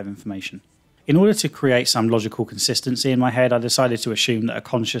much in the way of information. In order to create some logical consistency in my head, I decided to assume that a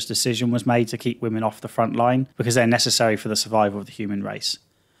conscious decision was made to keep women off the front line because they're necessary for the survival of the human race.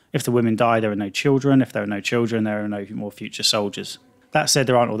 If the women die, there are no children. If there are no children, there are no more future soldiers. That said,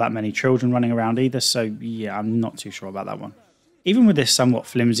 there aren't all that many children running around either, so yeah, I'm not too sure about that one. Even with this somewhat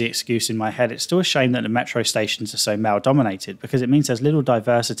flimsy excuse in my head, it's still a shame that the metro stations are so male-dominated because it means there's little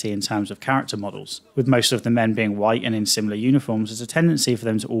diversity in terms of character models. With most of the men being white and in similar uniforms, there's a tendency for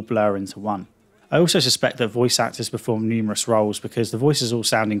them to all blur into one. I also suspect that voice actors perform numerous roles because the voices all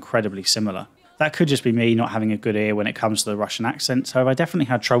sound incredibly similar. That could just be me not having a good ear when it comes to the Russian accents, however I definitely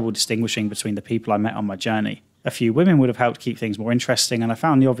had trouble distinguishing between the people I met on my journey. A few women would have helped keep things more interesting, and I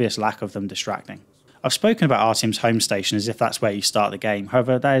found the obvious lack of them distracting. I've spoken about Artyom's home station as if that's where you start the game,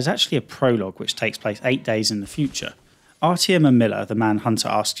 however there is actually a prologue which takes place 8 days in the future. Artyom and Miller, the man Hunter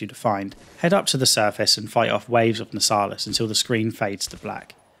asks you to find, head up to the surface and fight off waves of Nasalis until the screen fades to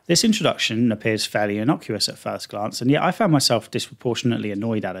black. This introduction appears fairly innocuous at first glance, and yet I found myself disproportionately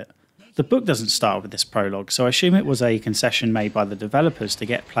annoyed at it. The book doesn't start with this prologue, so I assume it was a concession made by the developers to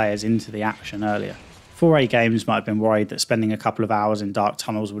get players into the action earlier. 4A Games might have been worried that spending a couple of hours in dark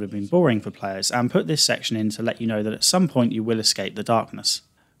tunnels would have been boring for players, and put this section in to let you know that at some point you will escape the darkness.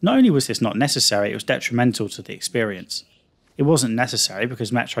 Not only was this not necessary, it was detrimental to the experience. It wasn't necessary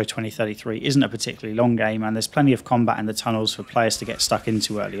because Metro 2033 isn't a particularly long game and there's plenty of combat in the tunnels for players to get stuck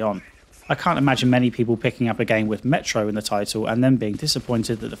into early on. I can't imagine many people picking up a game with Metro in the title and then being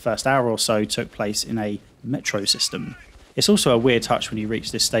disappointed that the first hour or so took place in a Metro system. It's also a weird touch when you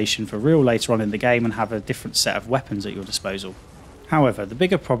reach this station for real later on in the game and have a different set of weapons at your disposal. However, the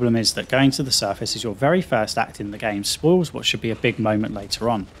bigger problem is that going to the surface as your very first act in the game spoils what should be a big moment later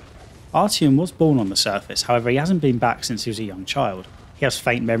on. Artyom was born on the surface, however he hasn't been back since he was a young child. He has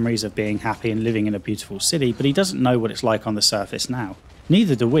faint memories of being happy and living in a beautiful city, but he doesn't know what it's like on the surface now.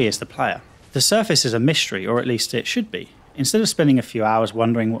 Neither do we as the player. The surface is a mystery, or at least it should be. Instead of spending a few hours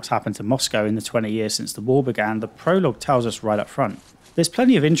wondering what's happened to Moscow in the 20 years since the war began, the prologue tells us right up front. There's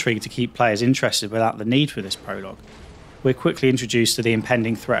plenty of intrigue to keep players interested without the need for this prologue. We're quickly introduced to the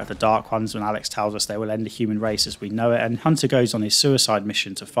impending threat of the Dark Ones when Alex tells us they will end the human race as we know it, and Hunter goes on his suicide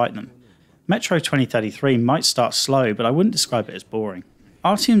mission to fight them. Metro 2033 might start slow, but I wouldn't describe it as boring.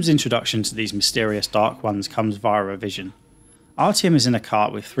 Artyom's introduction to these mysterious Dark Ones comes via a vision. Artyom is in a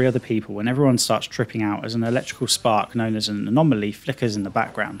cart with 3 other people when everyone starts tripping out as an electrical spark known as an anomaly flickers in the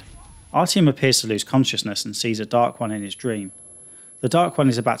background. Artyom appears to lose consciousness and sees a Dark One in his dream. The Dark One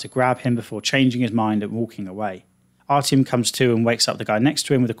is about to grab him before changing his mind and walking away. Artyom comes to and wakes up the guy next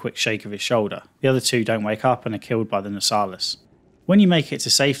to him with a quick shake of his shoulder. The other 2 don't wake up and are killed by the Nasalis. When you make it to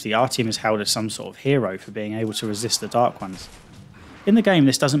safety, Artyom is held as some sort of hero for being able to resist the Dark Ones. In the game,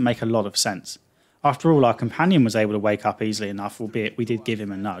 this doesn't make a lot of sense. After all, our companion was able to wake up easily enough, albeit we did give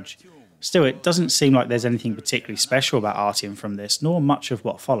him a nudge. Still, it doesn't seem like there's anything particularly special about Artyom from this, nor much of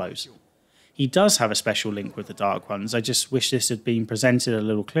what follows. He does have a special link with the Dark Ones, I just wish this had been presented a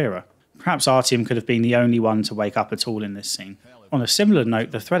little clearer. Perhaps Artyom could have been the only one to wake up at all in this scene. On a similar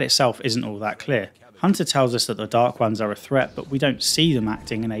note, the threat itself isn't all that clear. Hunter tells us that the Dark Ones are a threat, but we don't see them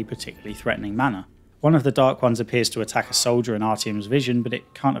acting in a particularly threatening manner. One of the Dark Ones appears to attack a soldier in Artyom's vision, but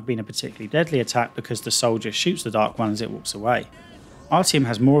it can't have been a particularly deadly attack because the soldier shoots the Dark One as it walks away. Artyom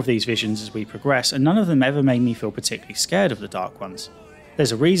has more of these visions as we progress, and none of them ever made me feel particularly scared of the Dark Ones.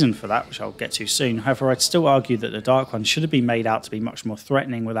 There's a reason for that, which I'll get to soon, however I'd still argue that the Dark Ones should have been made out to be much more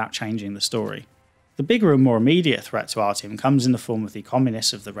threatening without changing the story. The bigger and more immediate threat to Artyom comes in the form of the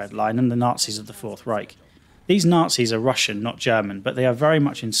communists of the Red Line and the Nazis of the Fourth Reich. These Nazis are Russian, not German, but they are very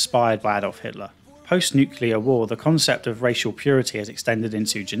much inspired by Adolf Hitler. Post-nuclear war, the concept of racial purity has extended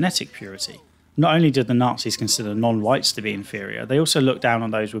into genetic purity. Not only did the Nazis consider non-whites to be inferior, they also looked down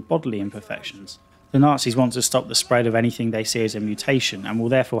on those with bodily imperfections. The Nazis want to stop the spread of anything they see as a mutation, and will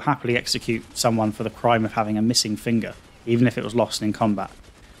therefore happily execute someone for the crime of having a missing finger, even if it was lost in combat.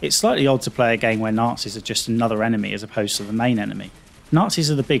 It's slightly odd to play a game where Nazis are just another enemy as opposed to the main enemy.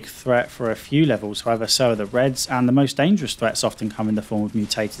 Nazis are the big threat for a few levels, however so are the Reds, and the most dangerous threats often come in the form of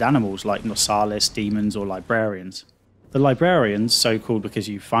mutated animals like Nosalis, demons or librarians. The librarians, so called because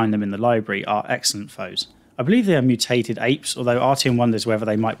you find them in the library, are excellent foes. I believe they are mutated apes, although Artyom wonders whether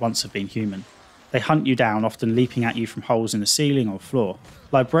they might once have been human. They hunt you down, often leaping at you from holes in the ceiling or floor.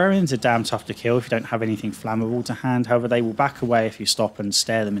 Librarians are damn tough to kill if you don't have anything flammable to hand, however they will back away if you stop and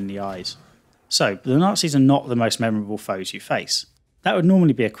stare them in the eyes. So, the Nazis are not the most memorable foes you face. That would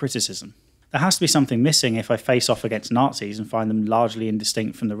normally be a criticism. There has to be something missing if I face off against Nazis and find them largely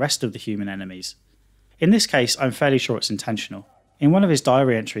indistinct from the rest of the human enemies. In this case, I'm fairly sure it's intentional. In one of his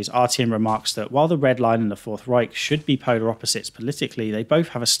diary entries, Artyom remarks that while the Red Line and the Fourth Reich should be polar opposites politically, they both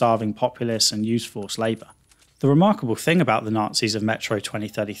have a starving populace and use forced labour. The remarkable thing about the Nazis of Metro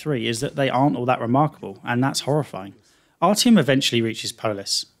 2033 is that they aren't all that remarkable, and that's horrifying. Artyom eventually reaches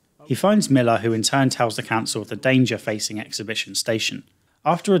Polis. He finds Miller, who in turn tells the Council of the danger facing Exhibition Station.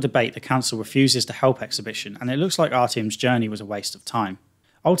 After a debate, the Council refuses to help Exhibition, and it looks like Artyom's journey was a waste of time.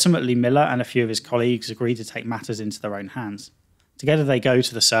 Ultimately, Miller and a few of his colleagues agree to take matters into their own hands. Together they go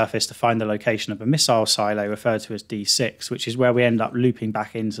to the surface to find the location of a missile silo referred to as D6, which is where we end up looping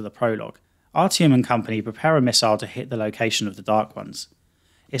back into the prologue. Artyom and company prepare a missile to hit the location of the Dark Ones.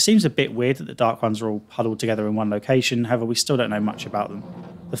 It seems a bit weird that the Dark Ones are all huddled together in one location, however we still don't know much about them.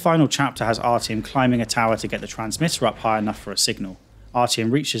 The final chapter has Artyom climbing a tower to get the transmitter up high enough for a signal.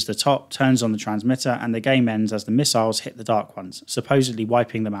 Artyom reaches the top, turns on the transmitter, and the game ends as the missiles hit the Dark Ones, supposedly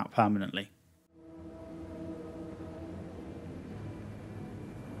wiping them out permanently.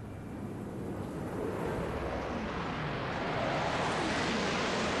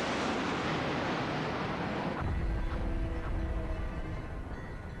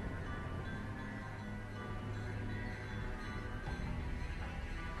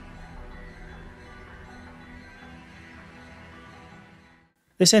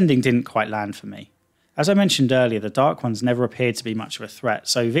 This ending didn't quite land for me. As I mentioned earlier, the Dark Ones never appeared to be much of a threat,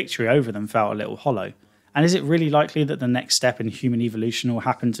 so victory over them felt a little hollow. And is it really likely that the next step in human evolution will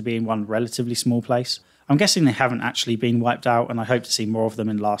happen to be in one relatively small place? I'm guessing they haven't actually been wiped out, and I hope to see more of them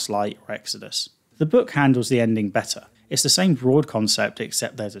in Last Light or Exodus. The book handles the ending better. It's the same broad concept,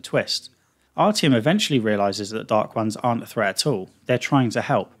 except there's a twist. Artyom eventually realises that Dark Ones aren't a threat at all. They're trying to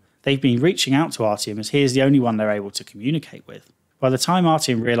help. They've been reaching out to Artyom as he is the only one they're able to communicate with. By the time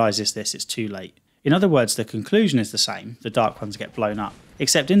Artyom realises this, it's too late. In other words, the conclusion is the same, the Dark Ones get blown up.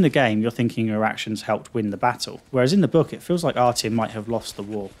 Except in the game, you're thinking your actions helped win the battle, whereas in the book it feels like Artyom might have lost the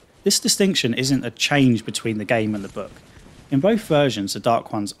war. This distinction isn't a change between the game and the book. In both versions, the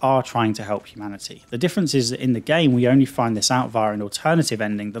Dark Ones are trying to help humanity. The difference is that in the game we only find this out via an alternative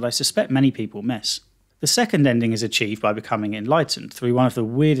ending that I suspect many people miss. The second ending is achieved by becoming enlightened through one of the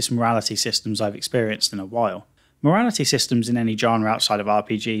weirdest morality systems I've experienced in a while. Morality systems in any genre outside of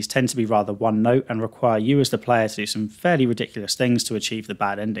RPGs tend to be rather one-note and require you as the player to do some fairly ridiculous things to achieve the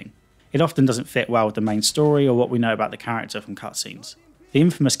bad ending. It often doesn't fit well with the main story or what we know about the character from cutscenes. The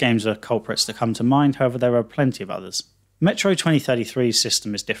infamous games are culprits that come to mind, however there are plenty of others. Metro 2033's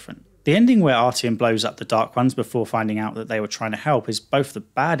system is different. The ending where Artyom blows up the Dark Ones before finding out that they were trying to help is both the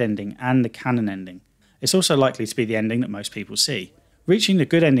bad ending and the canon ending. It's also likely to be the ending that most people see. Reaching the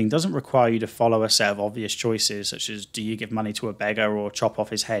good ending doesn't require you to follow a set of obvious choices, such as do you give money to a beggar or chop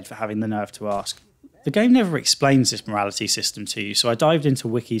off his head for having the nerve to ask. The game never explains this morality system to you, so I dived into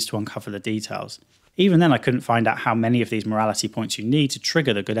wikis to uncover the details. Even then I couldn't find out how many of these morality points you need to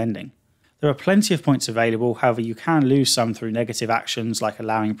trigger the good ending. There are plenty of points available, however you can lose some through negative actions like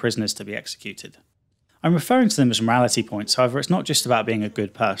allowing prisoners to be executed. I'm referring to them as morality points, however it's not just about being a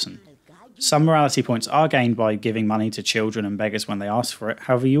good person. Some morality points are gained by giving money to children and beggars when they ask for it,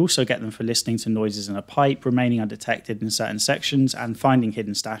 however you also get them for listening to noises in a pipe, remaining undetected in certain sections, and finding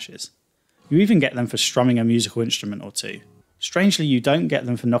hidden stashes. You even get them for strumming a musical instrument or two. Strangely, you don't get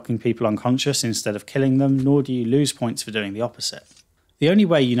them for knocking people unconscious instead of killing them, nor do you lose points for doing the opposite. The only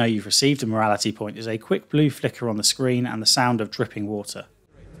way you know you've received a morality point is a quick blue flicker on the screen and the sound of dripping water.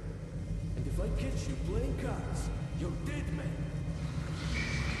 And if I catch you playing cards, you're dead, man.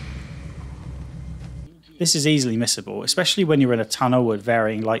 This is easily missable, especially when you're in a tunnel with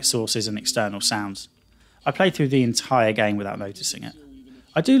varying light sources and external sounds. I played through the entire game without noticing it.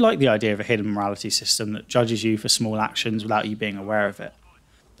 I do like the idea of a hidden morality system that judges you for small actions without you being aware of it.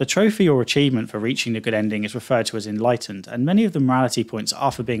 The trophy or achievement for reaching the good ending is referred to as enlightened, and many of the morality points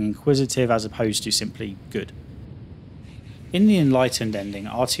are for being inquisitive as opposed to simply good. In the enlightened ending,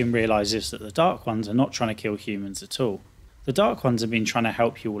 Artyom realises that the Dark Ones are not trying to kill humans at all. The Dark Ones have been trying to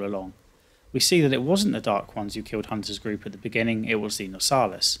help you all along. We see that it wasn't the Dark Ones who killed Hunter's group at the beginning, it was the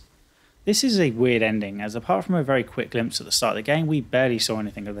Nosalis. This is a weird ending, as apart from a very quick glimpse at the start of the game, we barely saw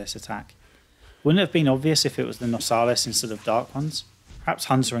anything of this attack. Wouldn't it have been obvious if it was the Nosalis instead of Dark Ones? Perhaps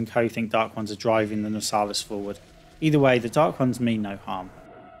Hunter and co think Dark Ones are driving the Nosalis forward. Either way, the Dark Ones mean no harm.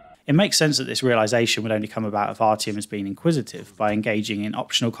 It makes sense that this realisation would only come about if Artyom has been inquisitive, by engaging in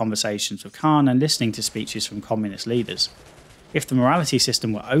optional conversations with Khan and listening to speeches from communist leaders. If the morality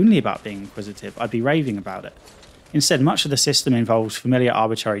system were only about being inquisitive, I'd be raving about it. Instead, much of the system involves familiar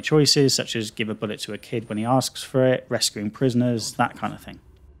arbitrary choices, such as give a bullet to a kid when he asks for it, rescuing prisoners, that kind of thing.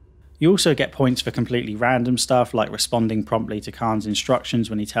 You also get points for completely random stuff, like responding promptly to Khan's instructions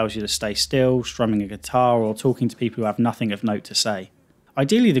when he tells you to stay still, strumming a guitar, or talking to people who have nothing of note to say.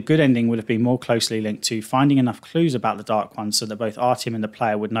 Ideally, the good ending would have been more closely linked to finding enough clues about the Dark Ones so that both Artyom and the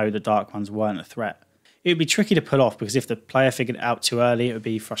player would know the Dark Ones weren't a threat. It would be tricky to pull off because if the player figured it out too early, it would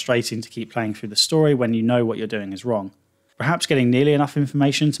be frustrating to keep playing through the story when you know what you're doing is wrong. Perhaps getting nearly enough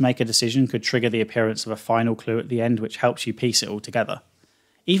information to make a decision could trigger the appearance of a final clue at the end which helps you piece it all together.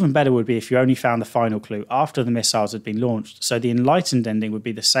 Even better would be if you only found the final clue after the missiles had been launched, so the enlightened ending would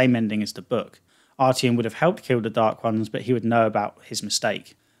be the same ending as the book. Artyom would have helped kill the Dark Ones, but he would know about his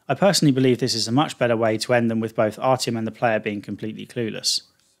mistake. I personally believe this is a much better way to end them with both Artyom and the player being completely clueless.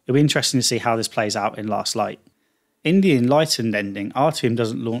 It'll be interesting to see how this plays out in Last Light. In the enlightened ending, Artyom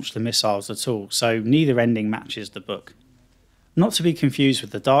doesn't launch the missiles at all, so neither ending matches the book. Not to be confused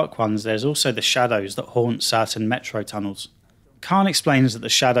with the Dark Ones, there's also the shadows that haunt certain metro tunnels. Khan explains that the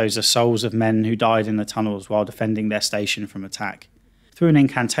shadows are souls of men who died in the tunnels while defending their station from attack. Through an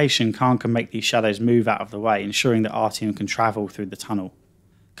incantation, Khan can make these shadows move out of the way, ensuring that Artyom can travel through the tunnel.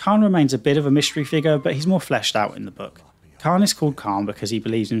 Khan remains a bit of a mystery figure, but he's more fleshed out in the book. Khan is called Khan because he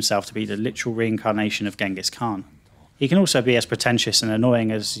believes himself to be the literal reincarnation of Genghis Khan. He can also be as pretentious and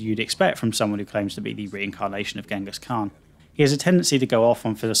annoying as you'd expect from someone who claims to be the reincarnation of Genghis Khan. He has a tendency to go off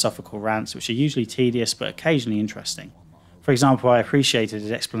on philosophical rants which are usually tedious but occasionally interesting. For example, I appreciated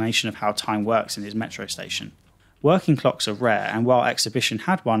his explanation of how time works in his metro station. Working clocks are rare, and while Exhibition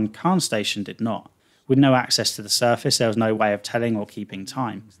had one, Khan's station did not. With no access to the surface, there was no way of telling or keeping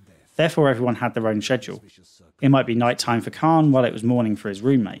time. Therefore, everyone had their own schedule. It might be night time for Khan while it was morning for his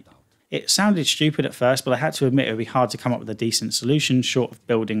roommate. It sounded stupid at first, but I had to admit it would be hard to come up with a decent solution short of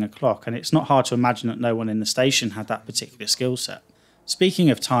building a clock, and it's not hard to imagine that no one in the station had that particular skill set. Speaking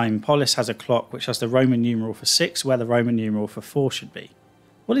of time, Polis has a clock which has the Roman numeral for 6 where the Roman numeral for 4 should be.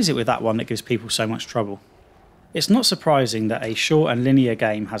 What is it with that one that gives people so much trouble? It's not surprising that a short and linear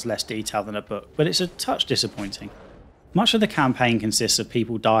game has less detail than a book, but it's a touch disappointing. Much of the campaign consists of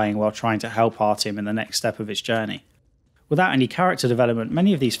people dying while trying to help Artyom in the next step of its journey. Without any character development,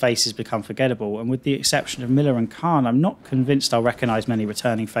 many of these faces become forgettable, and with the exception of Miller and Khan, I'm not convinced I'll recognise many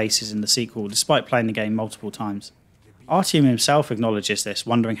returning faces in the sequel, despite playing the game multiple times. Artyom himself acknowledges this,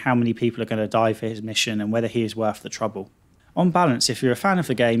 wondering how many people are going to die for his mission and whether he is worth the trouble. On balance, if you're a fan of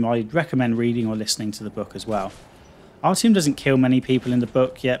the game, I'd recommend reading or listening to the book as well. Artyom doesn't kill many people in the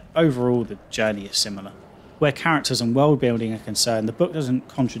book, yet overall the journey is similar. Where characters and world building are concerned, the book doesn't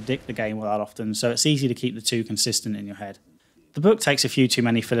contradict the game all that often, so it's easy to keep the two consistent in your head. The book takes a few too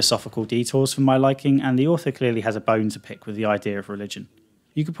many philosophical detours for my liking, and the author clearly has a bone to pick with the idea of religion.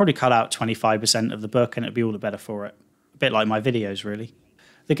 You could probably cut out 25% of the book and it'd be all the better for it. A bit like my videos, really.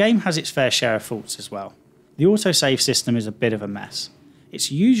 The game has its fair share of faults as well. The autosave system is a bit of a mess.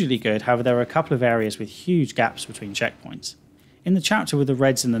 It's usually good, however there are a couple of areas with huge gaps between checkpoints. In the chapter with the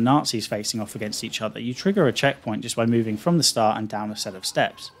Reds and the Nazis facing off against each other, you trigger a checkpoint just by moving from the start and down a set of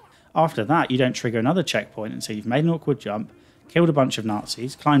steps. After that, you don't trigger another checkpoint until you've made an awkward jump, killed a bunch of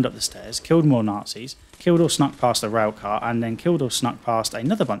Nazis, climbed up the stairs, killed more Nazis, killed or snuck past a rail car, and then killed or snuck past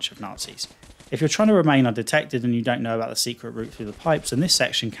another bunch of Nazis. If you're trying to remain undetected and you don't know about the secret route through the pipes, then this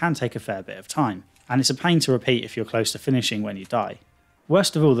section can take a fair bit of time, and it's a pain to repeat if you're close to finishing when you die.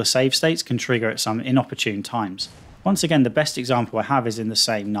 Worst of all, the save states can trigger at some inopportune times. Once again, the best example I have is in the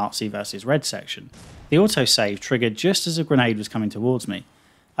same Nazi vs Red section. The autosave triggered just as a grenade was coming towards me.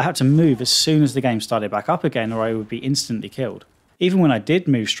 I had to move as soon as the game started back up again or I would be instantly killed. Even when I did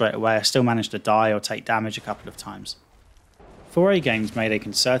move straight away, I still managed to die or take damage a couple of times. 4A Games made a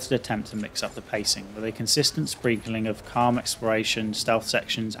concerted attempt to mix up the pacing with a consistent sprinkling of calm exploration, stealth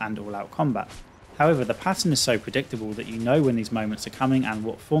sections and all-out combat. However, the pattern is so predictable that you know when these moments are coming and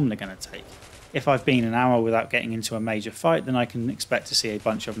what form they're going to take. If I've been an hour without getting into a major fight, then I can expect to see a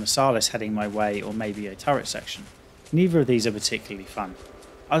bunch of Nasalis heading my way or maybe a turret section. Neither of these are particularly fun.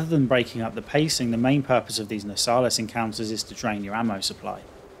 Other than breaking up the pacing, the main purpose of these Nasalis encounters is to drain your ammo supply.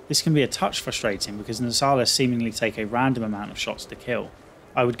 This can be a touch frustrating because Nasalis seemingly take a random amount of shots to kill.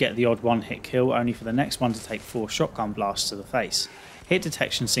 I would get the odd one-hit kill only for the next one to take 4 shotgun blasts to the face. Hit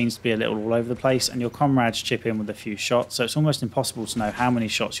detection seems to be a little all over the place and your comrades chip in with a few shots, so it's almost impossible to know how many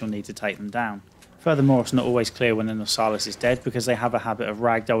shots you'll need to take them down. Furthermore, it's not always clear when the Nasalis is dead because they have a habit of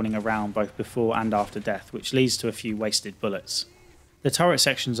ragdolling around both before and after death, which leads to a few wasted bullets. The turret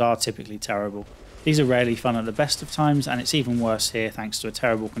sections are typically terrible. These are rarely fun at the best of times, and it's even worse here thanks to a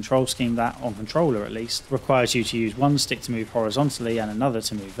terrible control scheme that, on controller at least, requires you to use one stick to move horizontally and another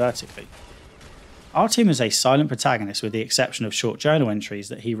to move vertically. Artyom is a silent protagonist with the exception of short journal entries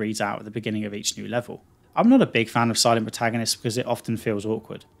that he reads out at the beginning of each new level. I'm not a big fan of silent protagonists because it often feels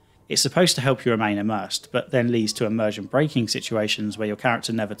awkward. It's supposed to help you remain immersed, but then leads to immersion breaking situations where your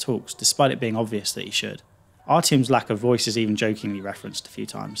character never talks, despite it being obvious that he should. Artyom's lack of voice is even jokingly referenced a few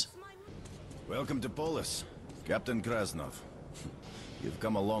times. Welcome to Polis, Captain Krasnov. You've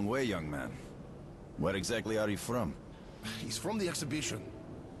come a long way, young man. Where exactly are you from? He's from the exhibition.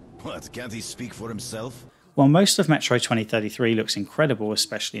 What, can't he speak for himself? While most of Metro 2033 looks incredible,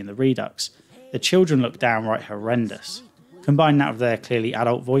 especially in the Redux, the children look downright horrendous. Combine that with their clearly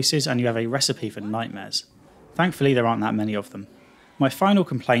adult voices and you have a recipe for nightmares. Thankfully there aren't that many of them. My final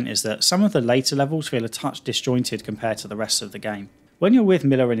complaint is that some of the later levels feel a touch disjointed compared to the rest of the game. When you're with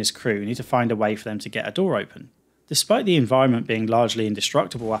Miller and his crew, you need to find a way for them to get a door open. Despite the environment being largely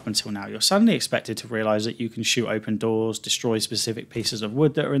indestructible up until now, you're suddenly expected to realise that you can shoot open doors, destroy specific pieces of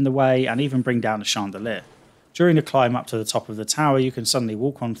wood that are in the way, and even bring down a chandelier. During the climb up to the top of the tower, you can suddenly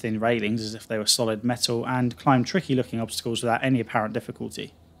walk on thin railings as if they were solid metal, and climb tricky looking obstacles without any apparent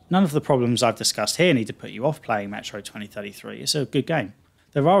difficulty. None of the problems I've discussed here need to put you off playing Metro 2033, it's a good game.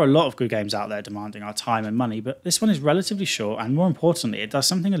 There are a lot of good games out there demanding our time and money, but this one is relatively short and more importantly it does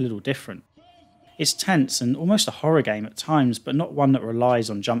something a little different. It's tense and almost a horror game at times, but not one that relies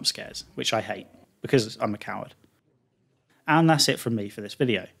on jump scares, which I hate, because I'm a coward. And that's it from me for this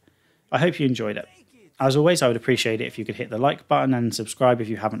video. I hope you enjoyed it. As always, I would appreciate it if you could hit the like button and subscribe if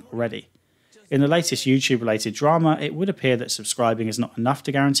you haven't already. In the latest YouTube related drama, it would appear that subscribing is not enough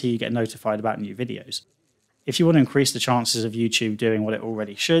to guarantee you get notified about new videos. If you want to increase the chances of YouTube doing what it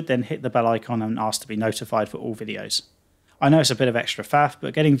already should, then hit the bell icon and ask to be notified for all videos. I know it's a bit of extra faff,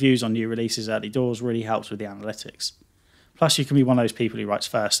 but getting views on new releases early doors really helps with the analytics. Plus you can be one of those people who writes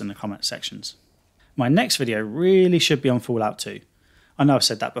first in the comment sections. My next video really should be on Fallout 2. I know I've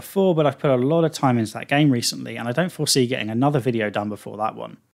said that before, but I've put a lot of time into that game recently and I don't foresee getting another video done before that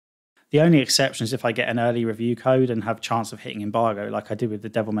one. The only exception is if I get an early review code and have chance of hitting embargo like I did with the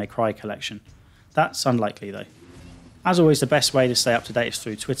Devil May Cry collection. That's unlikely though. As always, the best way to stay up to date is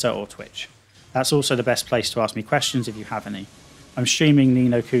through Twitter or Twitch. That's also the best place to ask me questions if you have any. I'm streaming Ni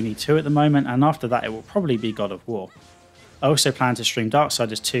no Kuni 2 at the moment, and after that it will probably be God of War. I also plan to stream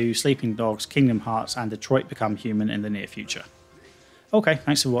Darksiders 2, Sleeping Dogs, Kingdom Hearts and Detroit Become Human in the near future. Okay,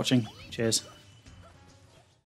 thanks for watching. Cheers.